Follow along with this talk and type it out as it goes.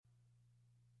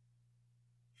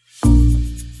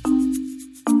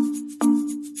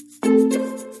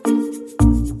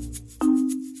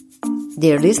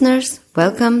Dear listeners,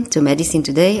 welcome to Medicine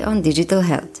Today on Digital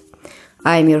Health.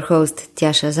 I'm your host,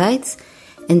 Tjasa Zajc,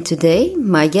 and today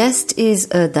my guest is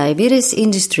a diabetes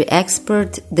industry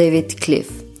expert, David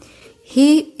Cliff.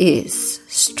 He is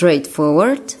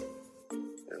straightforward. A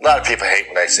lot of people hate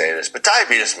when I say this, but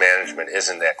diabetes management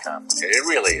isn't that complicated. It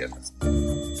really isn't.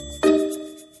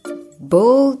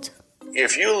 Bold.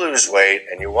 If you lose weight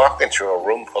and you walk into a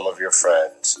room full of your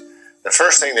friends, the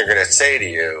first thing they're going to say to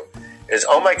you is,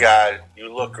 "Oh my God,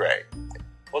 you look great."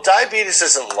 Well, diabetes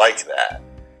isn't like that.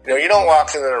 You don't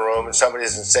walk into a room and somebody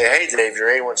doesn't say, "Hey Dave, your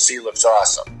A1C looks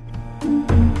awesome."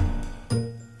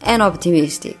 And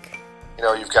optimistic.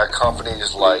 You've got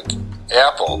companies like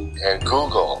Apple and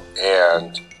Google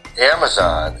and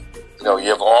Amazon.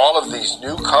 You have all of these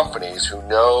new companies who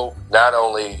know not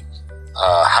only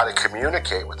how to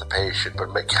communicate with the patient,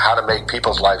 but how to make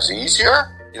people's lives easier.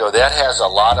 That has a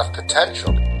lot of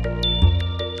potential.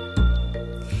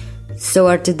 So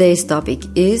our today's topic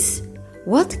is,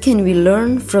 what can we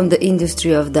learn from the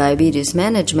industry of diabetes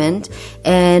management?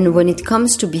 And when it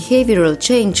comes to behavioral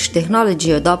change,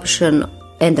 technology adoption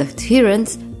and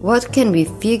adherence, what can we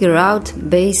figure out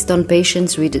based on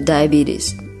patients with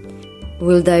diabetes?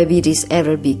 Will diabetes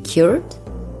ever be cured?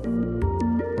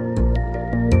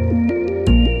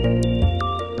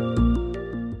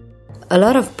 A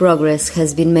lot of progress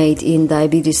has been made in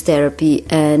diabetes therapy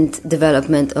and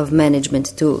development of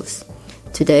management tools.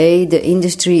 Today, the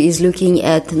industry is looking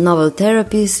at novel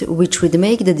therapies which would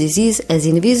make the disease as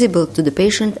invisible to the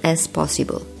patient as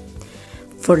possible.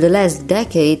 For the last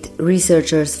decade,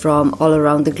 researchers from all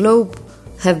around the globe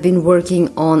have been working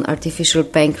on artificial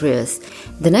pancreas.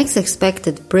 The next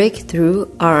expected breakthrough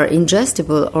are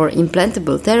ingestible or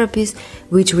implantable therapies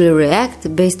which will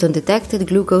react based on detected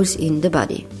glucose in the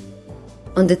body.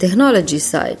 On the technology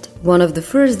side, one of the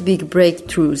first big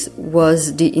breakthroughs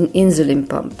was the insulin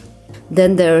pump.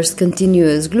 Then there's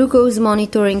continuous glucose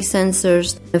monitoring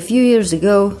sensors. A few years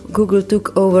ago, Google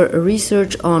took over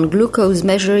research on glucose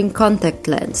measuring contact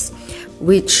lens,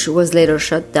 which was later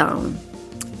shut down.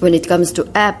 When it comes to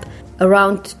app,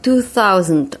 around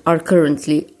 2,000 are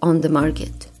currently on the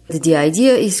market. The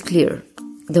idea is clear.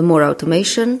 The more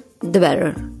automation, the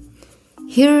better.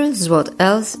 Here's what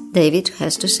else David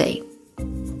has to say.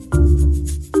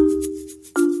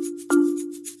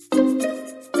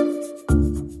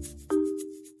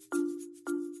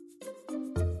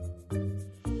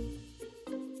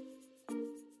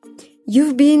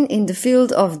 You've been in the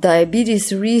field of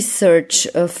diabetes research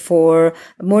for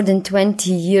more than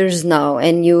 20 years now,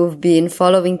 and you've been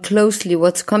following closely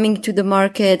what's coming to the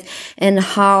market and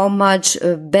how much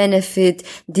benefit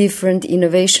different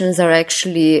innovations are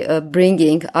actually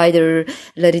bringing, either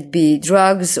let it be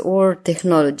drugs or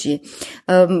technology.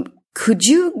 Could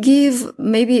you give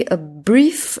maybe a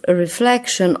brief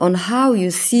reflection on how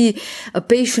you see a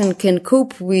patient can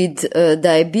cope with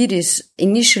diabetes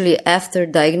initially after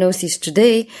diagnosis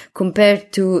today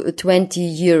compared to 20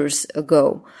 years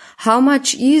ago? How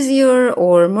much easier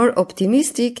or more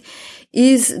optimistic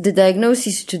is the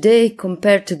diagnosis today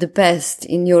compared to the past,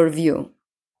 in your view?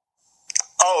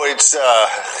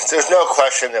 There's no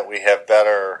question that we have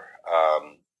better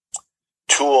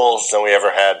tools than we ever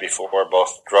had before,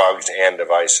 both drugs and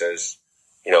devices.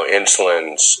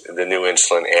 Insulins, the new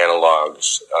insulin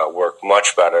analogs work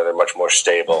much better. They're much more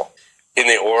stable. In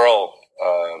the oral,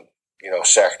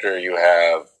 sector, you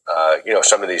have,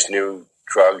 some of these new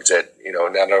drugs that,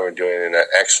 not only are doing an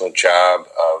excellent job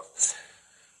of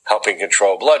helping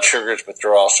control blood sugars, but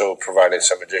they're also providing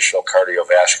some additional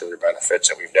cardiovascular benefits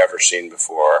that we've never seen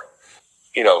before.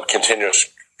 Continuous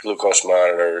glucose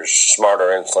monitors, smarter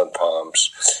insulin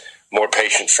pumps, more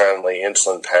patient-friendly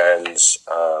insulin pens,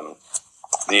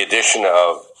 the addition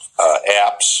of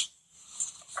apps,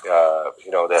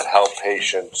 that help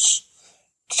patients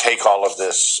take all of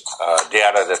this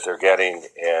data that they're getting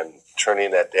and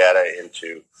turning that data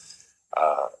into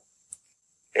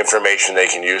information they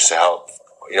can use to help,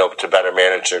 to better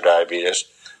manage their diabetes.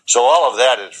 So all of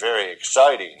that is very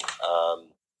exciting.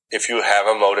 If you have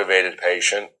a motivated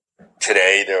patient,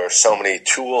 today there are so many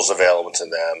tools available to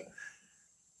them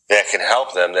that can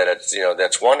help them that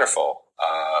that's wonderful.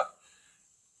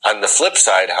 On the flip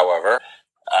side, however,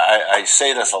 I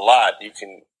say this a lot.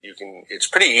 It's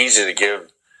pretty easy to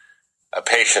give a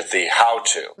patient the how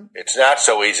to. It's not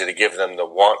so easy to give them the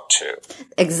want to.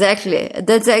 Exactly.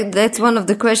 That's one of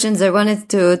the questions I wanted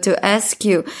to ask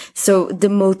you. So the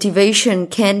motivation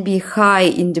can be high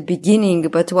in the beginning,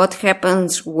 but what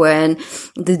happens when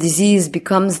the disease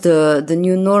becomes the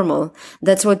new normal?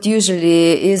 That's what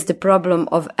usually is the problem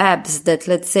of apps, that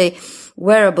let's say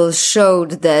wearables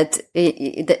showed that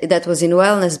that was in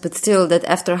wellness, but still that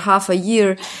after half a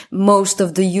year, most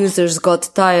of the users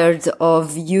got tired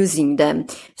of using them.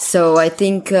 So I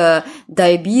think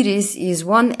diabetes is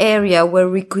one area where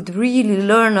we could really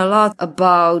learn a lot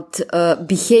about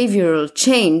behavioral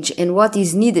change and what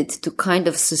is needed to kind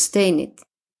of sustain it.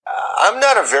 I'm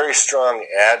not a very strong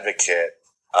advocate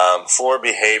for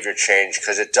behavior change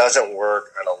because it doesn't work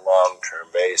on a long-term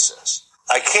basis.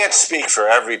 I can't speak for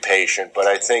every patient, but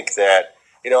I think that,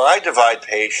 I divide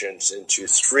patients into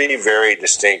three very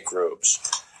distinct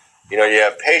groups. You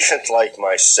have patients like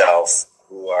myself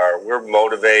we're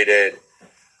motivated,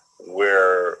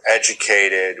 we're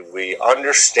educated, we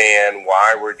understand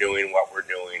why we're doing what we're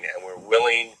doing, and we're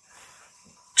willing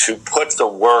to put the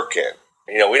work in.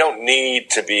 We don't need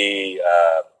to be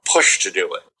pushed to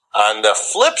do it. On the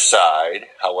flip side,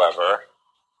 however,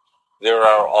 there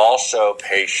are also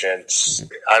patients,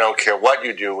 I don't care what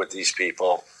you do with these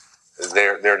people,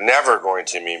 they're never going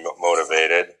to be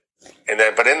motivated.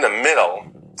 But in the middle,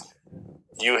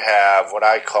 you have what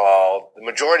I call the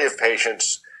majority of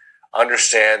patients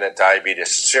understand that diabetes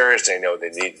is serious. They know they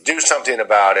need to do something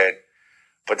about it,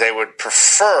 but they would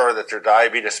prefer that their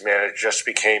diabetes management just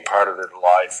became part of their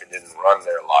life and didn't run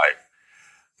their life.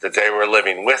 That they were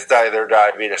living with their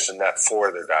diabetes and not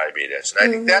for their diabetes. And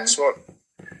I think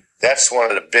that's one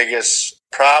of the biggest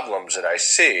problems that I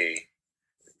see.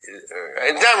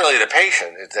 It's not really the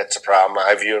patient that's a problem.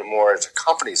 I view it more as the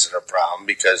companies that are a problem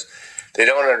because they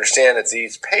don't understand that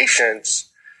these patients,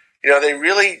 they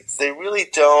really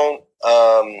don't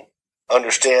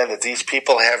understand that these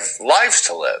people have lives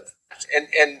to live.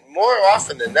 And more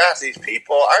often than not, these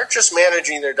people aren't just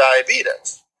managing their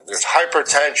diabetes. There's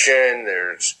hypertension,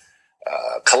 there's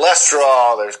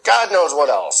cholesterol, there's God knows what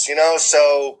else,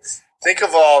 So think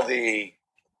of all the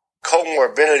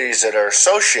comorbidities that are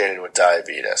associated with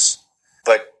diabetes.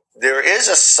 But there is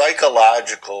a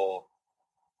psychological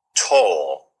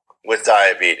toll with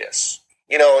diabetes.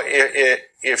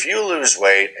 If you lose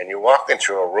weight and you walk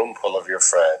into a room full of your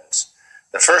friends,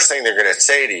 the first thing they're going to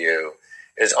say to you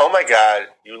is, "Oh my God,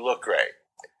 you look great."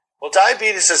 Well,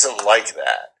 diabetes isn't like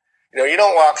that. You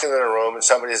don't walk into a room and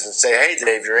somebody doesn't say, "Hey,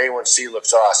 Dave, your A1C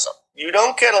looks awesome." You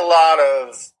don't get a lot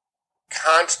of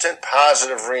constant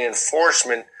positive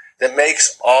reinforcement that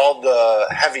makes all the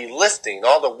heavy lifting,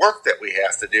 all the work that we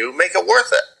have to do, make it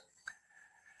worth it.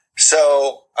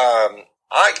 So,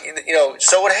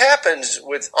 so what happens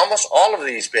with almost all of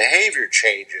these behavior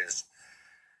changes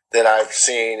that I've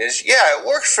seen is, it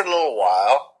works for a little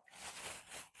while,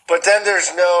 but then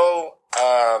there's no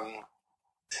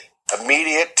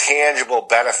immediate, tangible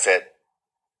benefit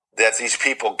that these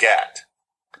people get.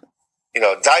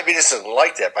 Diabetes isn't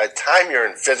like that. By the time you're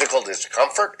in physical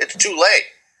discomfort, it's too late.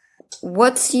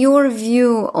 What's your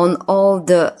view on all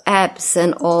the apps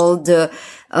and all the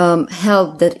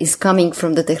help that is coming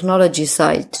from the technology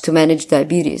side to manage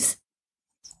diabetes?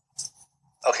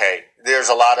 Okay, there's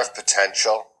a lot of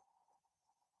potential.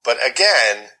 But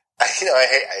again,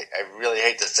 I really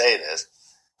hate to say this.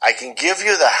 I can give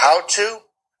you the how-to.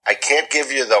 I can't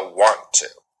give you the want to.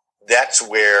 That's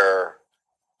where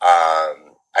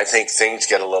I think things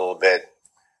get a little bit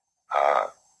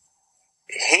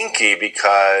hinky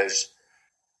because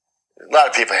a lot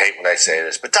of people hate when I say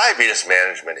this, but diabetes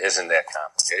management isn't that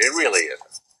complicated. It really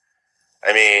isn't.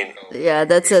 Yeah,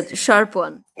 that's a sharp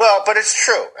one. Well, but it's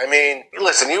true.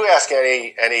 Listen, you ask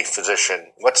any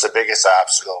physician, what's the biggest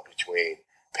obstacle between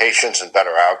patients and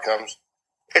better outcomes?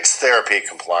 It's therapy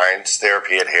compliance,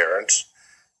 therapy adherence.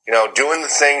 Doing the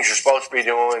things you're supposed to be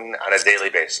doing on a daily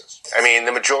basis.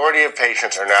 The majority of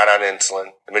patients are not on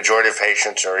insulin. The majority of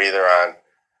patients are either on,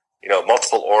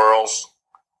 multiple orals,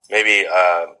 maybe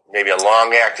a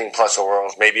long-acting plus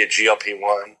orals, maybe a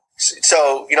GLP-1.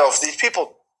 So, if these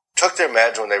people took their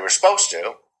meds when they were supposed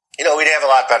to, we'd have a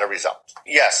lot better results.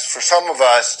 Yes, for some of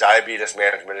us, diabetes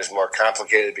management is more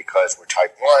complicated because we're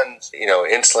type 1s.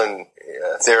 Insulin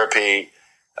therapy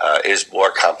is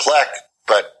more complex,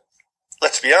 but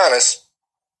let's be honest,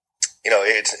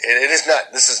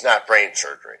 this is not brain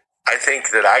surgery. I think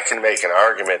that I can make an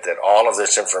argument that all of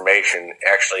this information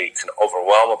actually can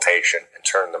overwhelm a patient and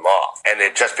turn them off. And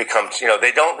it just becomes,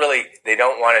 they don't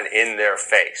want it in their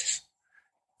face.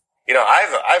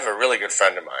 I have a really good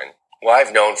friend of mine. Well,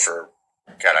 I've known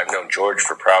George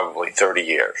for probably 30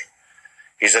 years.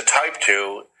 He's a type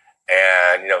 2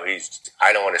 and,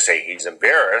 I don't want to say he's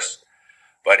embarrassed,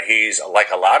 but he's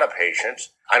like a lot of patients.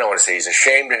 I don't want to say he's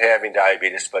ashamed of having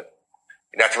diabetes, but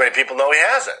not too many people know he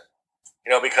has it.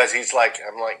 Because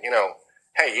I'm like,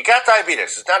 hey, you got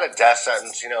diabetes. It's not a death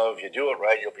sentence. If you do it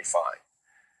right, you'll be fine.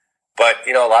 But,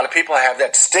 a lot of people have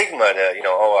that stigma to,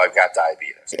 oh, I've got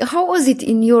diabetes. How was it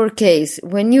in your case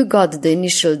when you got the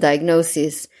initial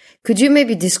diagnosis? Could you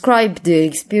maybe describe the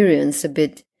experience a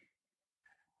bit?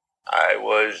 I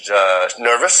was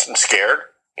nervous and scared,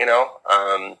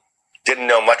 didn't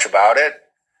know much about it.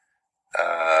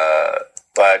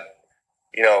 But,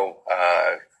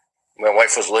 my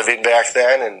wife was living back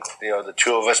then, and, the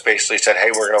two of us basically said, hey,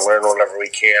 we're going to learn whatever we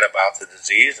can about the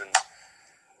disease, and,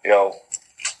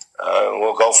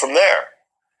 we'll go from there.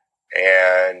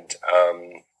 And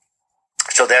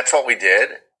so that's what we did.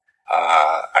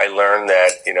 I learned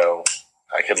that,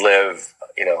 I could live,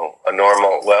 a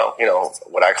normal,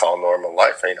 what I call a normal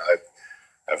life.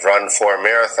 I've run 4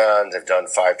 marathons. I've done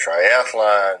 5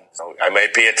 triathlons. I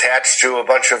might be attached to a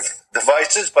bunch of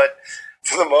devices, but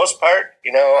for the most part,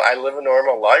 I live a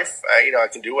normal life. I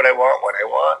can do what I want when I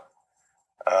want.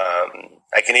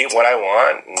 I can eat what I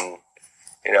want, and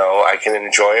I can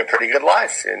enjoy a pretty good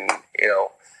life. And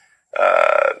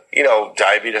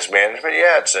diabetes management,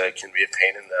 it can be a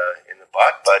pain in the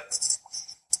butt, but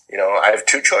I have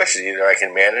 2 choices: either I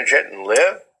can manage it and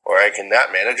live, or I can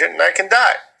not manage it and I can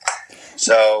die.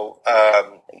 So,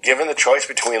 given the choice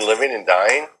between living and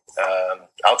dying,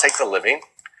 I'll take the living.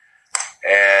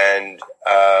 And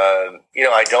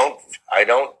I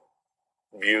don't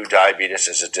view diabetes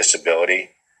as a disability.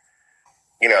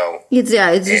 It's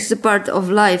just a part of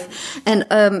life. And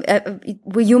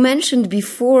you mentioned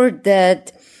before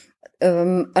that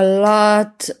a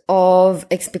lot of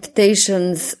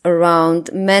expectations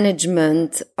around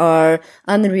management are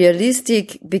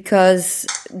unrealistic because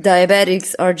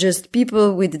diabetics are just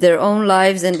people with their own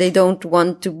lives and they don't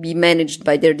want to be managed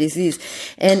by their disease.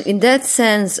 And in that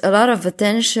sense, a lot of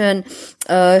attention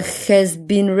has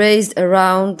been raised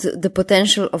around the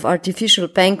potential of artificial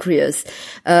pancreas,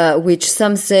 which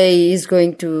some say is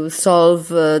going to solve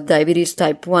diabetes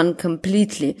type 1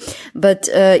 completely. But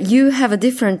you have a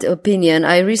different opinion.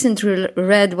 I recently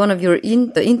read one of your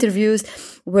interviews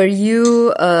where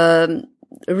you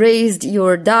raised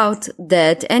your doubt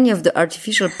that any of the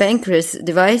artificial pancreas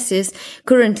devices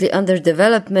currently under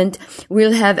development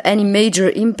will have any major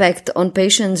impact on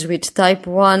patients with type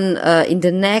 1 in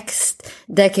the next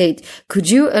decade. Could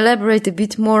you elaborate a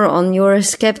bit more on your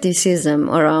skepticism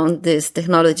around this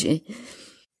technology?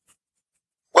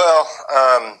 Well,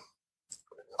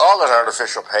 all an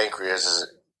artificial pancreas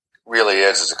really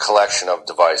is a collection of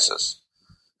devices.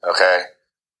 Okay?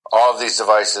 All of these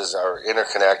devices are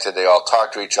interconnected. They all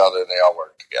talk to each other and they all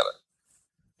work together.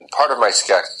 And part of my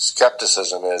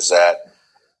skepticism is that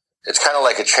it's kind of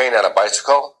like a chain on a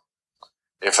bicycle.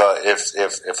 If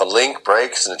a link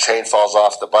breaks and the chain falls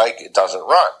off the bike, it doesn't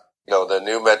run. The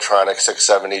new Medtronic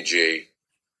 670G,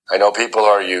 I know people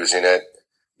are using it.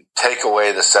 Take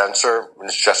away the sensor, and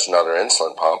it's just another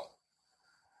insulin pump.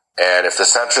 And if the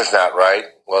sensor's not right,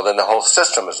 well, then the whole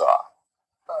system is off.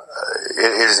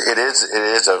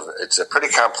 It's a pretty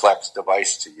complex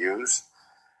device to use,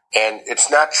 and it's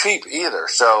not cheap either.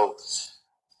 So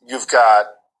you've got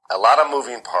a lot of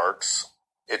moving parts.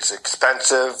 It's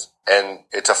expensive, and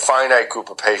it's a finite group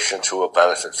of patients who will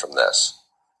benefit from this.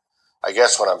 I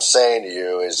guess what I'm saying to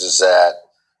you is that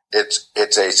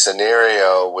it's a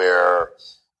scenario where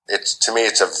to me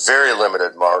it's a very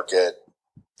limited market.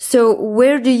 So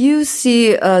where do you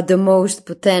see the most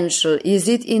potential? Is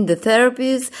it in the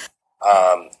therapies?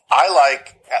 I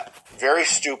like very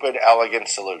stupid, elegant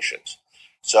solutions.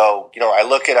 So, I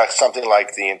look at something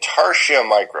like the Intarsia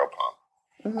micro pump.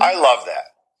 Mm-hmm. I love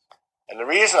that. And the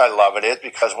reason I love it is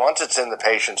because once it's in the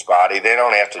patient's body, they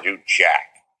don't have to do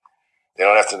jack. They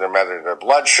don't have to measure their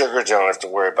blood sugars. They don't have to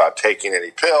worry about taking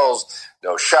any pills,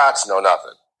 no shots, no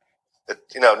nothing.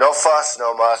 No fuss,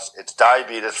 no muss. It's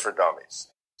diabetes for dummies.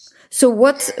 So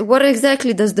what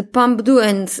exactly does the pump do,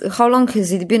 and how long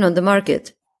has it been on the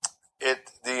market?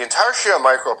 The Intarsia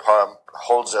micro pump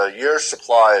holds a year's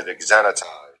supply of exenatide.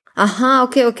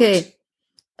 Okay.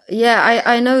 Yeah,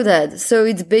 I know that. So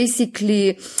it's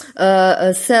basically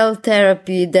a cell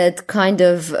therapy that kind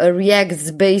of reacts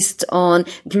based on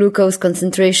glucose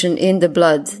concentration in the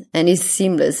blood and is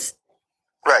seamless.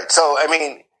 Right. So,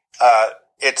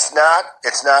 it's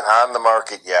not on the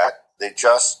market yet. They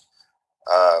just,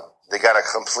 they got a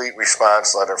complete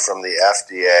response letter from the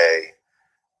FDA.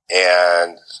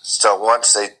 And so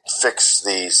once they fixed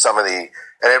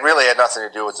and it really had nothing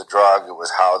to do with the drug. It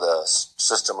was how the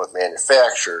system was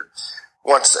manufactured.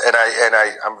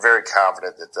 I'm very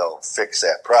confident that they'll fix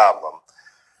that problem.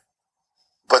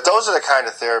 But those are the kind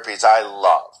of therapies I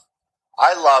love.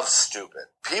 I love stupid.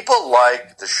 People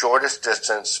like the shortest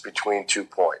distance between 2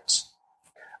 points.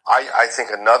 I think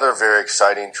another very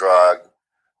exciting drug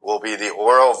will be the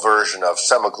oral version of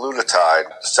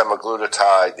semaglutide.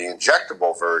 Semaglutide, the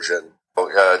injectable version,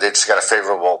 they just got a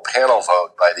favorable panel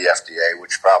vote by the FDA,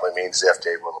 which probably means the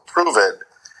FDA will approve it.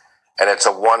 And it's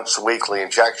a once weekly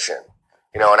injection,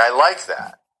 and I like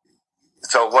that.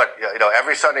 So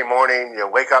every Sunday morning you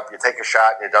wake up, you take a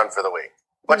shot, and you're done for the week.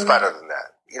 What's better than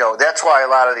that? That's why a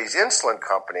lot of these insulin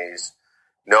companies,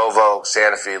 Novo,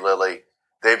 Sanofi, Lilly,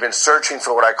 they've been searching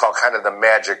for what I call kind of the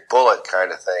magic bullet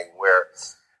kind of thing, where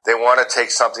they want to take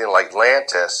something like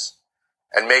Lantus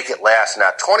and make it last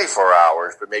not 24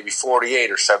 hours, but maybe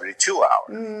 48 or 72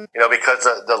 hours. Because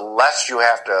the less you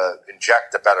have to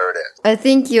inject, the better it is. I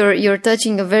think you're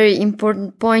touching a very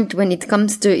important point when it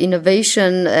comes to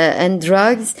innovation and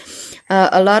drugs.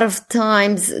 A lot of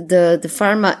times the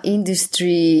pharma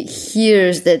industry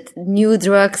hears that new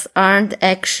drugs aren't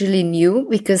actually new,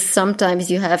 because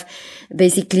sometimes you have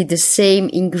basically the same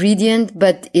ingredient,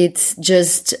 but it's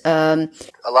just a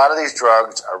lot of these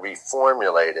drugs are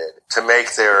reformulated to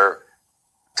make their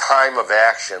time of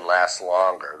action last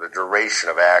longer, the duration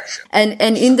of action. And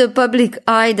in the public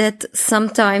eye, that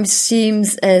sometimes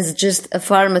seems as just a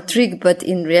pharma trick, but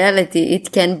in reality,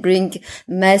 it can bring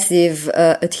massive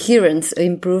adherence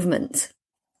improvements.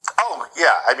 Oh,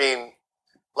 yeah. I mean,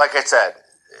 like I said,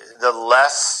 the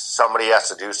less somebody has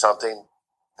to do something,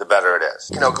 the better it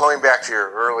is. Going back to your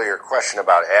earlier question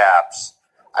about apps,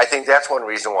 I think that's one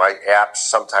reason why apps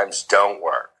sometimes don't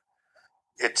work.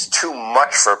 It's too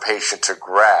much for a patient to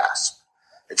grasp.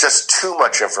 It's just too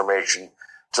much information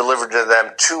delivered to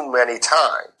them too many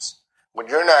times. When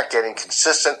you're not getting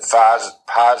consistent,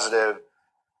 positive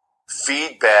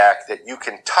feedback that you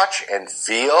can touch and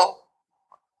feel,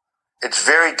 it's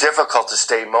very difficult to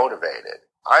stay motivated.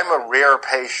 I'm a rare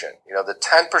patient. The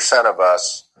 10% of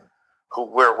us who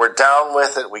we're down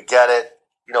with it, we get it.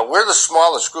 We're the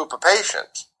smallest group of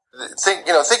patients. Think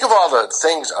of all the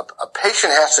things a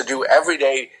patient has to do every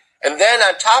day, and then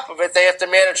on top of it, they have to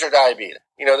manage their diabetes.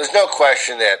 There's no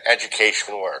question that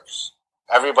education works.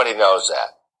 Everybody knows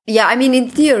that. Yeah, I mean, in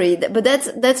theory, but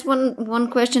that's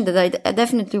one question that I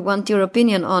definitely want your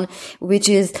opinion on, which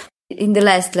is, in the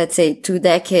last, let's say, 2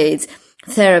 decades,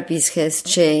 therapies has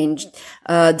changed,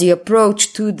 the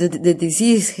approach to the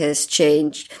disease has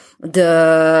changed.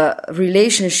 The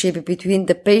relationship between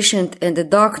the patient and the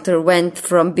doctor went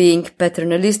from being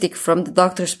paternalistic from the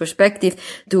doctor's perspective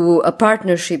to a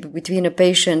partnership between a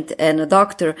patient and a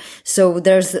doctor. So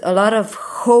there's a lot of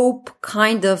hope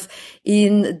kind of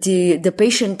in the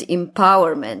patient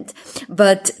empowerment.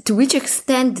 But to which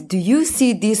extent do you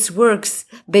see this works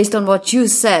based on what you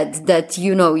said, that,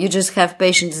 you just have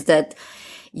patients that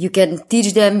you can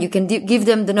teach them, you can give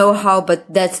them the know-how,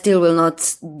 but that still will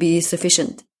not be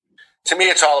sufficient? To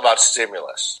me, it's all about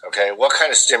stimulus. Okay, what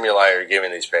kind of stimuli are you giving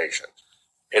these patients?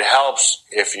 It helps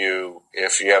if you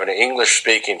have an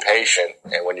English-speaking patient,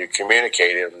 and when you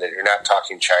communicate with them, that you're not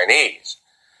talking Chinese.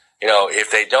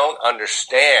 If they don't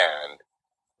understand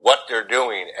what they're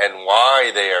doing and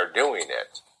why they are doing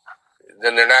it,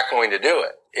 then they're not going to do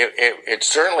it. It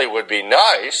certainly would be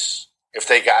nice if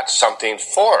they got something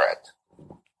for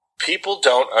it. People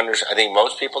don't understand. I think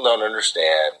most people don't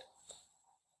understand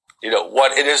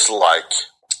what it is like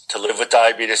to live with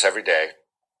diabetes every day.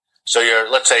 So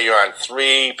let's say you're on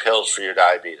 3 pills for your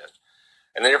diabetes.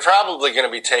 And then you're probably going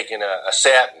to be taking a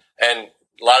statin. And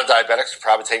a lot of diabetics are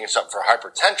probably taking something for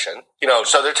hypertension.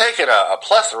 So they're taking a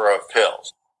plethora of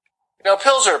pills.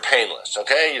 Pills are painless,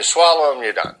 okay? You swallow them,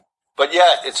 you're done. But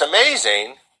yet, it's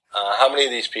amazing how many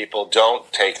of these people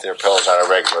don't take their pills on a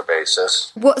regular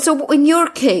basis. So in your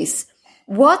case,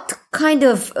 what kind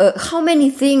of, how many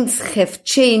things have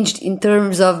changed in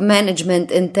terms of management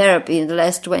and therapy in the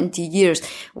last 20 years?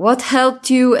 What helped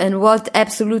you and what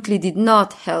absolutely did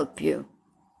not help you?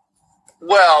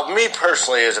 Well, me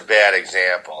personally is a bad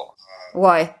example.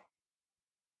 Why?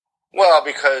 Well,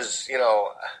 because,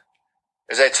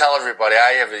 as I tell everybody,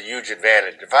 I have a huge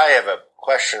advantage. If I have a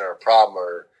question or a problem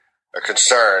or a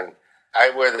concern, I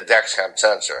wear the Dexcom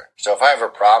sensor. So if I have a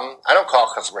problem, I don't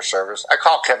call customer service. I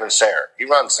call Kevin Sayre. He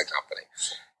runs the company.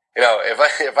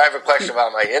 If I have a question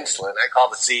about my insulin, I call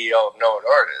the CEO of Novo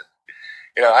Nordisk.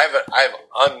 I have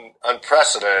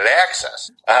unprecedented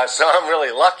access. So I'm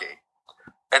really lucky.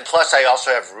 And plus, I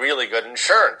also have really good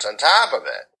insurance on top of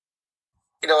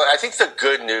it. I think the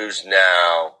good news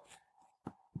now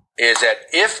is that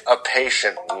if a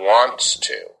patient wants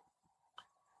to,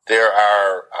 there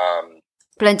are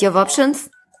plenty of options?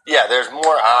 Yeah, there's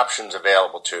more options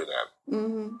available to them.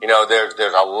 Mm-hmm.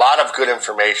 There's a lot of good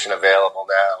information available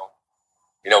now.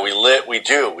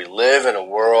 We live in a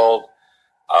world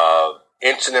of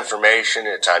instant information.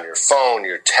 It's on your phone,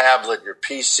 your tablet, your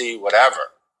PC,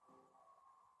 whatever.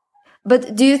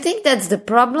 But do you think that's the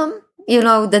problem? You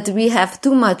know, that we have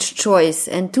too much choice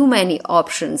and too many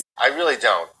options? I really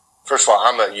don't. First of all,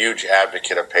 I'm a huge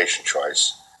advocate of patient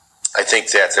choice. I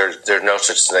think that there's no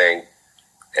such thing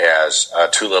as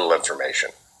too little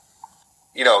information.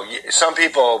 You know, some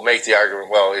people make the argument,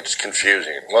 well, it's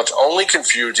confusing. Well, it's only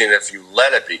confusing if you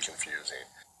let it be confusing.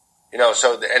 You know,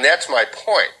 so, and that's my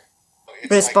point.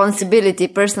 It's responsibility,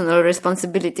 personal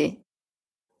responsibility.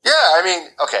 Yeah, I mean,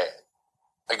 okay.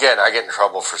 Again, I get in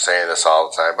trouble for saying this all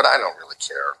the time, but I don't really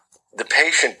care. The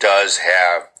patient does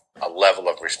have a level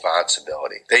of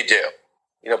responsibility. They do.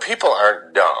 You know, people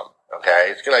aren't dumb, okay?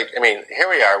 It's like, I mean, here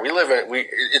we are.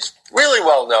 It's really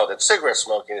well known that cigarette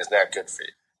smoking is not good for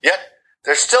you. Yet,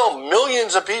 there's still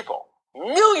millions of people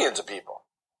who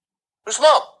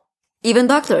smoke. Even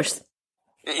doctors.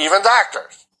 I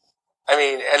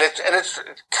mean, and it's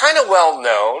kind of well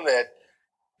known that,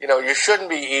 you know, you shouldn't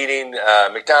be eating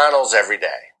McDonald's every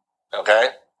day, okay?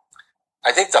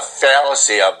 I think the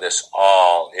fallacy of this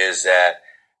all is that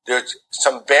there's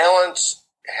some balance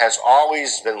has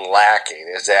always been lacking,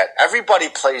 is that everybody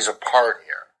plays a part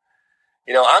here.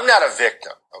 You know, I'm not a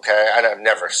victim, okay? I've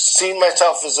never seen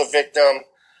myself as a victim.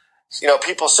 You know,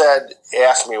 people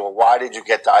asked me, well, why did you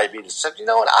get diabetes? I said, you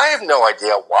know what, I have no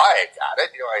idea why I got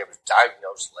it. You know, I was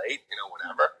diagnosed late, you know,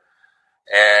 whatever.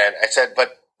 And I said,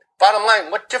 but bottom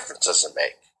line, what difference does it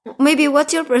make? Maybe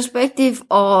what's your perspective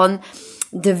on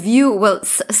the view? Well,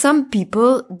 some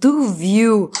people do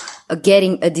view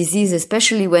getting a disease,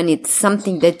 especially when it's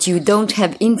something that you don't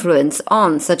have influence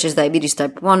on, such as diabetes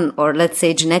type 1 or, let's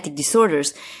say, genetic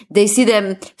disorders. They see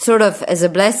them sort of as a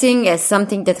blessing, as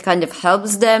something that kind of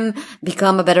helps them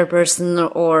become a better person,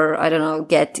 or, I don't know,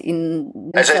 get in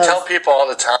themselves. As I tell people all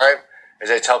the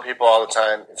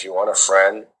time, if you want a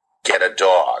friend, get a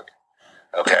dog.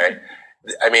 Okay?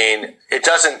 I mean,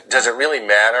 does it really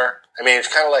matter? I mean, it's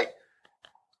kind of like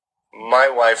my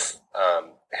wife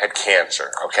had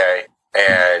cancer, okay?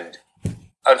 And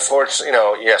unfortunately, you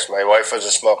know, yes, my wife was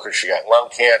a smoker. She got lung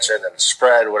cancer and then it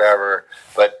spread, whatever.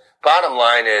 But bottom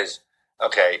line is,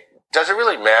 okay, does it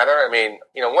really matter? I mean,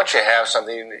 you know, once you have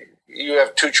something, you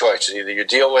have two choices. Either you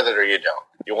deal with it or you don't.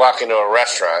 You walk into a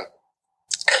restaurant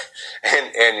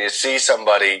and you see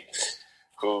somebody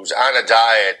who's on a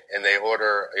diet and they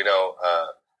order, you know,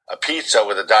 a pizza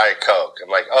with a Diet Coke. I'm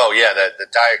like, oh yeah, the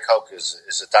Diet Coke is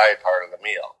a diet part of the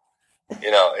meal. You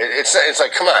know, it's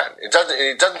like, come on. It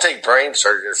doesn't take brain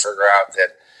surgery to figure out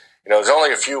that, you know, there's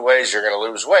only a few ways you're going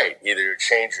to lose weight. Either you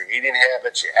change your eating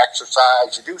habits, you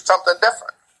exercise, you do something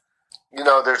different. You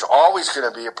know, there's always going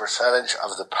to be a percentage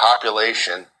of the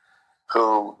population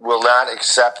who will not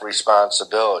accept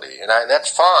responsibility. And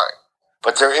that's fine.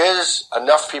 But there is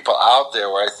enough people out there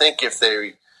where I think if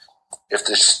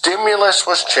the stimulus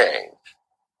was changed,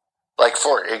 like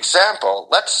for example,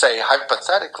 let's say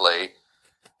hypothetically,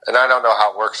 and I don't know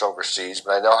how it works overseas,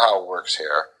 but I know how it works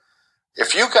here.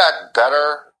 If you got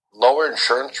lower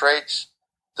insurance rates,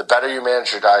 the better you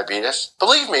manage your diabetes,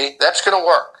 believe me, that's going to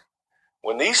work.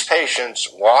 When these patients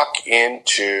walk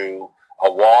into a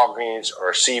Walgreens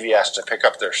or a CVS to pick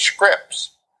up their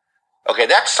scripts, okay,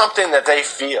 that's something that they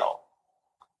feel.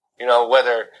 You know,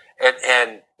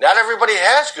 and not everybody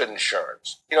has good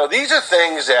insurance. You know, these are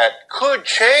things that could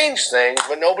change things,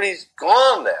 but nobody's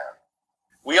gone there.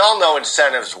 We all know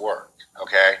incentives work,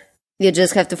 okay? You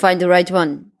just have to find the right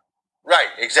one. Right,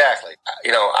 exactly.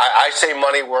 You know, I say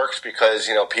money works because,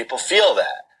 you know, people feel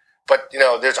that. But, you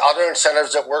know, there's other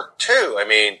incentives that work too. I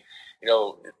mean, you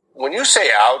know, when you say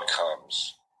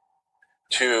outcomes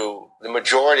to the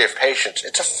majority of patients,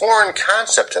 it's a foreign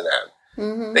concept to them.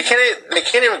 Mm-hmm. They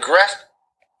can't even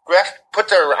put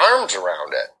their arms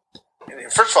around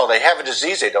it. First of all, they have a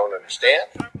disease they don't understand,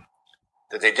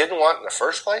 that they didn't want in the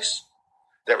first place,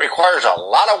 that requires a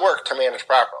lot of work to manage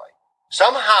properly.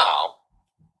 Somehow,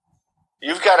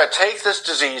 you've got to take this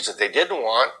disease that they didn't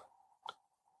want,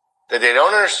 that they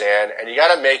don't understand, and you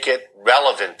got to make it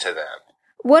relevant to them.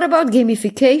 What about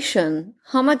gamification?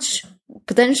 How much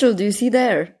potential do you see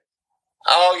there?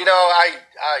 Oh, you know,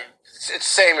 it's the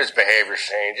same as behavior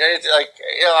change. It's like,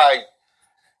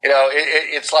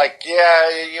 it's like, yeah,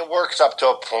 it works up to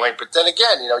a point, but then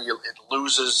again, you know, it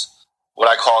loses what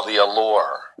I call the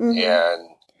allure. Mm-hmm. And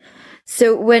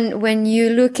so when you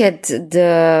look at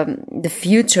the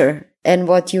future and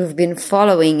what you've been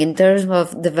following in terms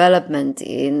of development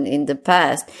in the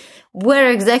past,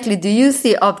 where exactly do you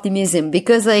see optimism?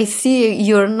 Because I see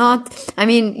you're not, I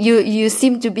mean, you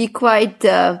seem to be quite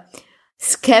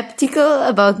skeptical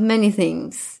about many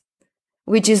things,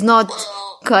 which is not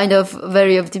kind of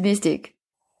very optimistic.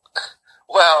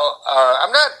 Well,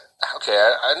 I'm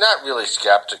not really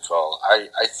skeptical.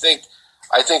 I think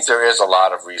I think there is a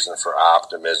lot of reason for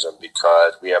optimism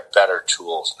because we have better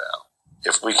tools now.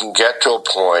 If we can get to a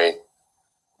point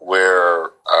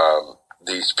where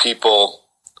these people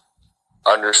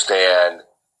understand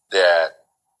that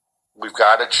we've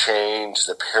got to change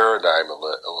the paradigm a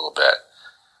little bit,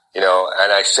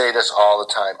 and I say this all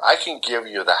the time, I can give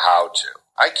you the how-to.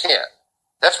 I can't.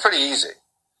 That's pretty easy.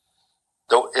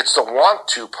 Though it's the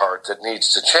want-to part that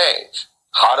needs to change.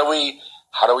 How do we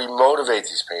motivate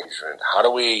these patients? How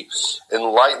do we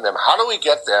enlighten them? How do we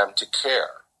get them to care?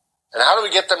 And how do we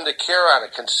get them to care on a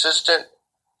consistent,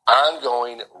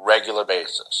 ongoing, regular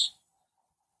basis?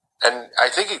 And I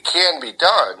think it can be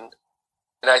done.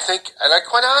 And I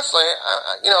quite honestly,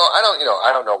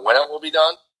 I don't know when it will be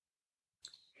done.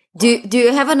 Do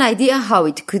you have an idea how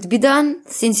it could be done?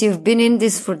 Since you've been in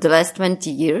this for the last 20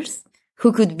 years,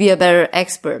 who could be a better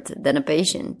expert than a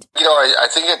patient? I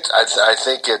think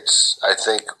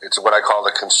it's what I call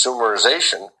the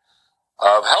consumerization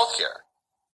of healthcare.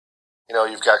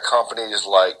 You've got companies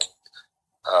like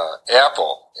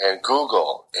Apple and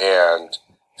Google and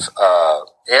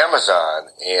Amazon,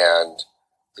 and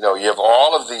you have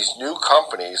all of these new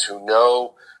companies who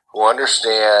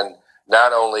understand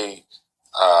not only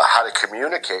how to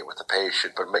communicate with the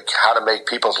patient, but how to make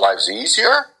people's lives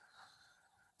easier.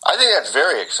 I think that's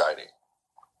very exciting.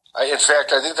 In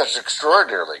fact, I think that's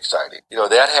extraordinarily exciting.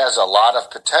 That has a lot of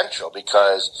potential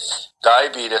because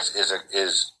diabetes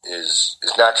is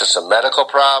not just a medical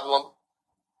problem.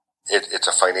 It's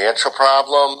a financial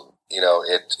problem.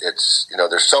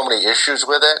 There's so many issues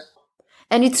with it.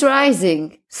 And it's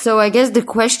rising. So I guess the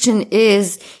question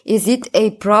is it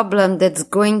a problem that's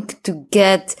going to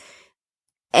get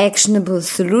actionable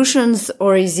solutions,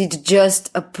 or is it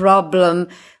just a problem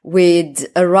with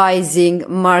a rising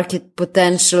market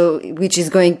potential, which is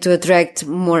going to attract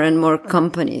more and more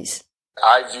companies?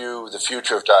 I view the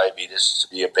future of diabetes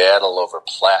to be a battle over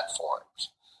platforms,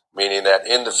 meaning that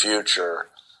in the future,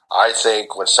 I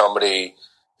think when somebody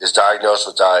is diagnosed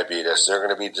with diabetes, they're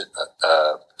going to be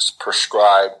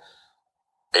prescribed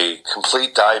a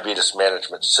complete diabetes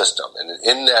management system. And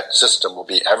in that system will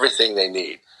be everything they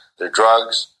need. Their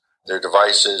drugs, their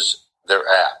devices, their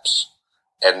apps.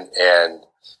 And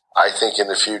I think in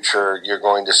the future, you're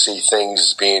going to see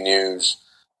things being used,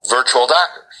 virtual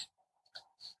doctors,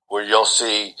 where you'll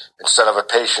see, instead of a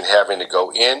patient having to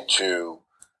go into,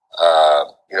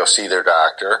 see their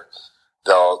doctor,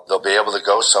 they'll be able to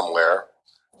go somewhere,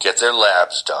 get their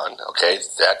labs done. Okay.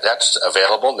 That's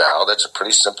available now. That's a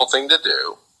pretty simple thing to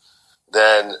do.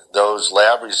 Then those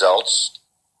lab results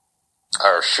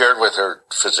are shared with her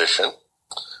physician,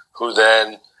 who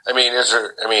then, is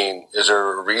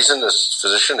there a reason this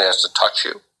physician has to touch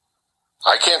you?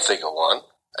 I can't think of one.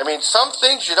 Some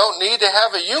things you don't need to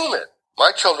have a human.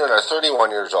 My children are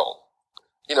 31 years old.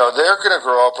 They're going to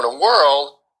grow up in a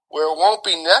world where it won't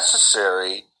be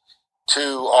necessary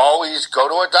to always go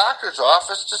to a doctor's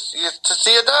office to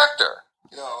see a doctor.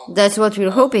 That's what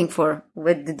we're hoping for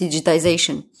with the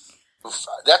digitization.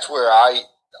 That's where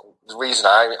the reason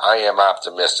I am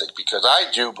optimistic, because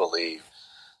I do believe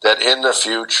that in the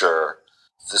future,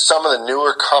 some of the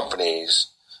newer companies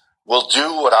will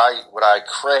do what I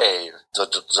crave to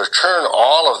turn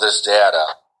all of this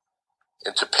data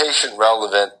into patient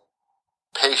relevant,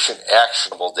 patient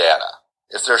actionable data.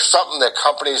 If there's something that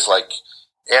companies like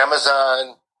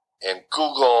Amazon and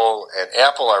Google and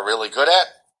Apple are really good at,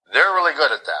 they're really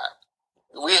good at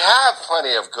that. We have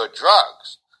plenty of good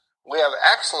drugs. We have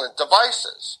excellent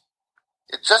devices.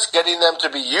 It's just getting them to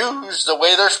be used the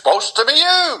way they're supposed to be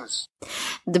used.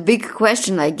 The big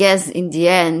question, I guess, in the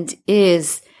end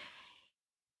is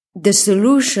the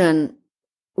solution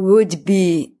would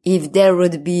be if there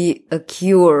would be a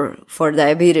cure for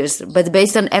diabetes. But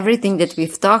based on everything that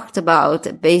we've talked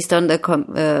about, based on the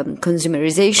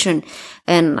consumerization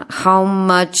and how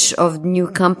much of new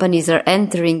companies are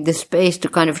entering the space to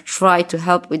kind of try to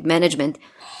help with management,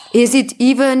 is it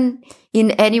even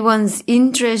in anyone's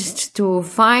interest to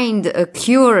find a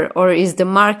cure, or is the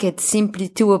market simply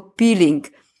too appealing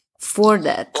for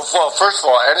that? Well, first of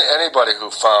all, anybody who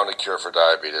found a cure for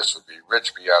diabetes would be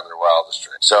rich beyond their wildest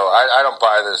dreams. So I don't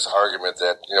buy this argument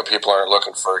that people aren't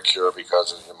looking for a cure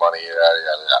because of the money.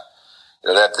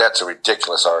 That's a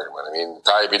ridiculous argument.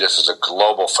 Diabetes is a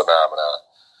global phenomenon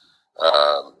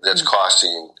that's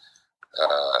costing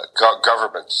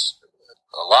governments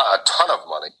a ton of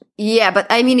money. Yeah,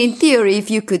 but in theory, if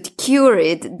you could cure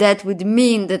it, that would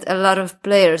mean that a lot of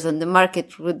players on the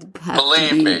market would have to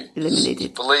be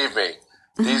eliminated. Believe me,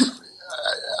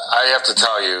 I have to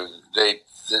tell you,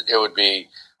 it would be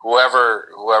whoever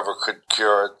could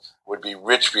cure it would be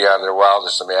rich beyond their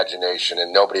wildest imagination,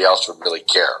 and nobody else would really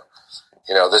care.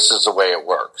 This is the way it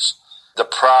works. The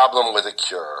problem with a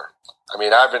cure,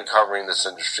 I've been covering this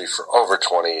industry for over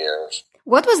 20 years.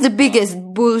 What was the biggest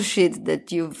bullshit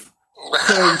that you've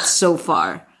heard so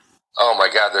far? Oh my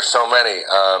God, there's so many.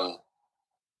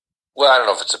 Well, I don't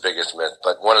know if it's the biggest myth,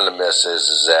 but one of the myths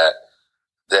is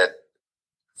that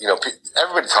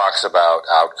everybody talks about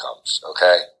outcomes,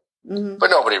 okay? Mm-hmm. But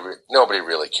nobody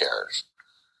really cares.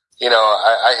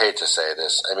 I hate to say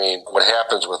this. What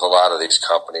happens with a lot of these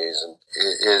companies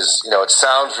is, it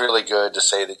sounds really good to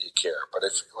say that you care. But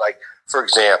for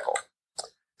example,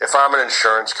 if I'm an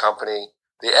insurance company,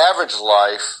 the average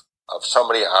life of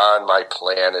somebody on my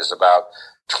plan is about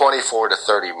 24 to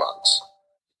 30 months.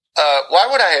 Why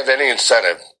would I have any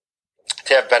incentive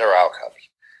to have better outcomes?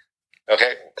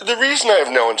 Okay. The reason I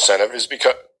have no incentive is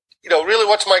because, really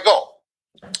what's my goal?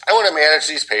 I want to manage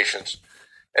these patients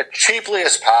as cheaply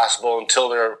as possible until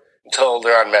they're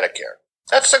on Medicare.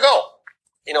 That's the goal.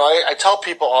 I tell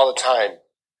people all the time,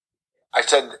 I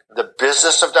said the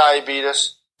business of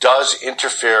diabetes does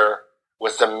interfere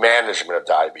with the management of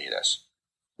diabetes.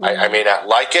 Mm-hmm. I may not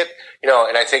like it,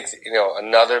 and I think,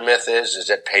 another myth is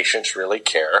that patients really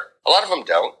care. A lot of them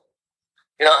don't.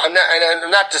 I'm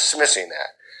not dismissing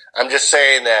that. I'm just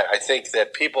saying that I think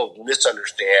that people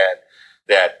misunderstand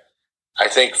that. I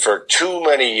think for too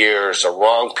many years, the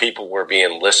wrong people were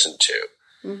being listened to.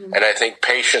 Mm-hmm. And I think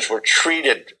patients were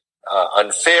treated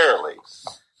unfairly.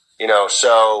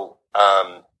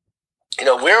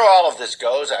 Where all of this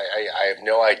goes, I have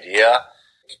no idea.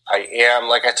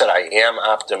 Like I said, I am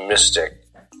optimistic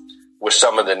with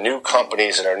some of the new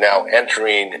companies that are now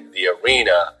entering the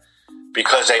arena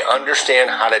because they understand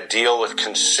how to deal with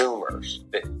consumers.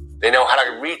 They know how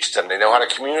to reach them. They know how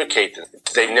to communicate them.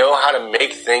 They know how to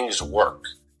make things work.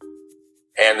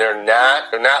 And they're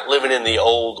not living in the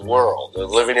old world. They're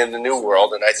living in the new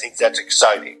world, and I think that's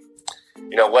exciting.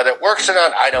 Whether it works or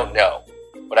not, I don't know.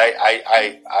 But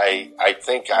I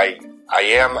think I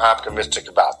am optimistic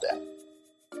about that.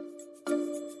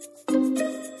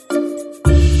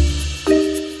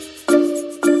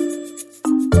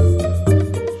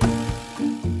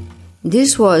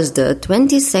 This was the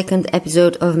 22nd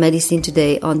episode of Medicine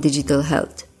Today on Digital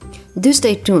Health. Do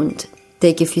stay tuned.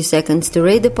 Take a few seconds to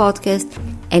rate the podcast,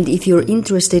 and if you're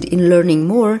interested in learning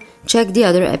more, check the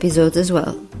other episodes as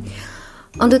well.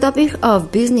 On the topic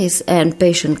of business and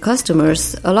patient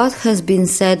customers, a lot has been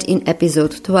said in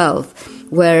episode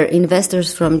 12, where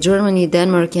investors from Germany,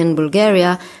 Denmark and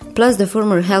Bulgaria, plus the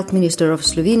former health minister of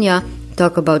Slovenia,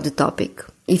 talk about the topic.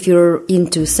 If you're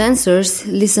into sensors,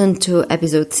 listen to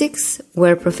episode 6,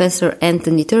 where Professor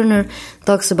Anthony Turner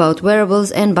talks about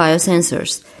wearables and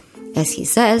biosensors. As he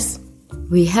says,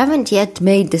 we haven't yet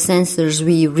made the sensors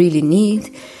we really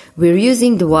need, we're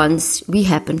using the ones we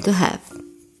happen to have.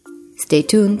 Stay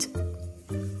tuned.